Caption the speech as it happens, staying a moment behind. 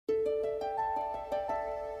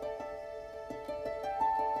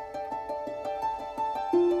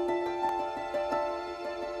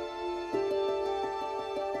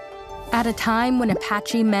At a time when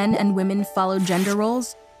Apache men and women followed gender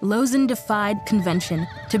roles, Lozen defied convention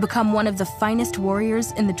to become one of the finest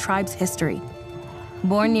warriors in the tribe's history.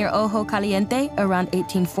 Born near Ojo Caliente around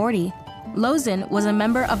 1840, Lozen was a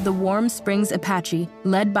member of the Warm Springs Apache,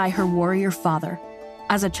 led by her warrior father.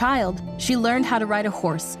 As a child, she learned how to ride a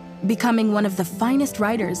horse, becoming one of the finest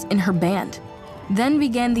riders in her band. Then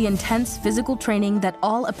began the intense physical training that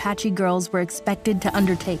all Apache girls were expected to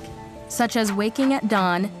undertake, such as waking at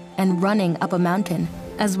dawn and running up a mountain,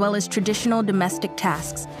 as well as traditional domestic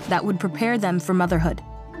tasks that would prepare them for motherhood.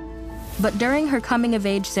 But during her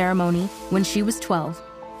coming-of-age ceremony, when she was 12,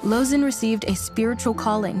 Lozen received a spiritual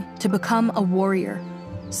calling to become a warrior.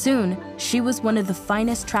 Soon, she was one of the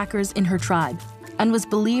finest trackers in her tribe and was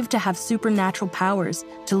believed to have supernatural powers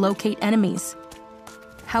to locate enemies.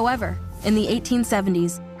 However, in the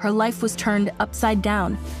 1870s, her life was turned upside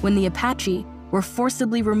down when the Apache were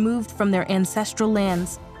forcibly removed from their ancestral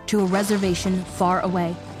lands to a reservation far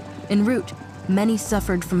away. En route, many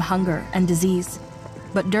suffered from hunger and disease.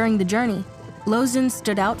 But during the journey, Lozen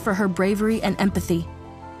stood out for her bravery and empathy.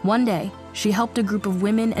 One day, she helped a group of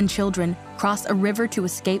women and children cross a river to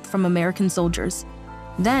escape from American soldiers.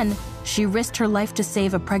 Then, she risked her life to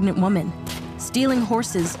save a pregnant woman, stealing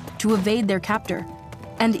horses to evade their captor,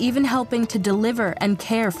 and even helping to deliver and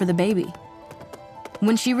care for the baby.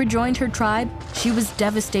 When she rejoined her tribe, she was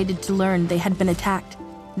devastated to learn they had been attacked,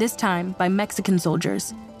 this time by Mexican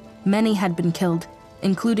soldiers. Many had been killed,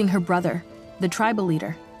 including her brother, the tribal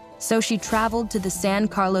leader. So she traveled to the San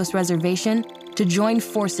Carlos Reservation to join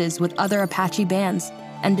forces with other Apache bands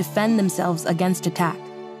and defend themselves against attack.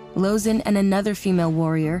 Lozen and another female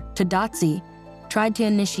warrior, Tadatsi, tried to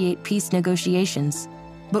initiate peace negotiations.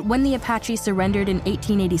 But when the Apache surrendered in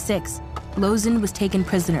 1886, Lozen was taken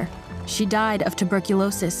prisoner. She died of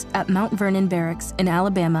tuberculosis at Mount Vernon Barracks in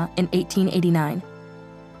Alabama in 1889.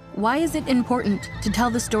 Why is it important to tell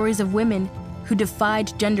the stories of women who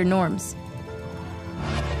defied gender norms?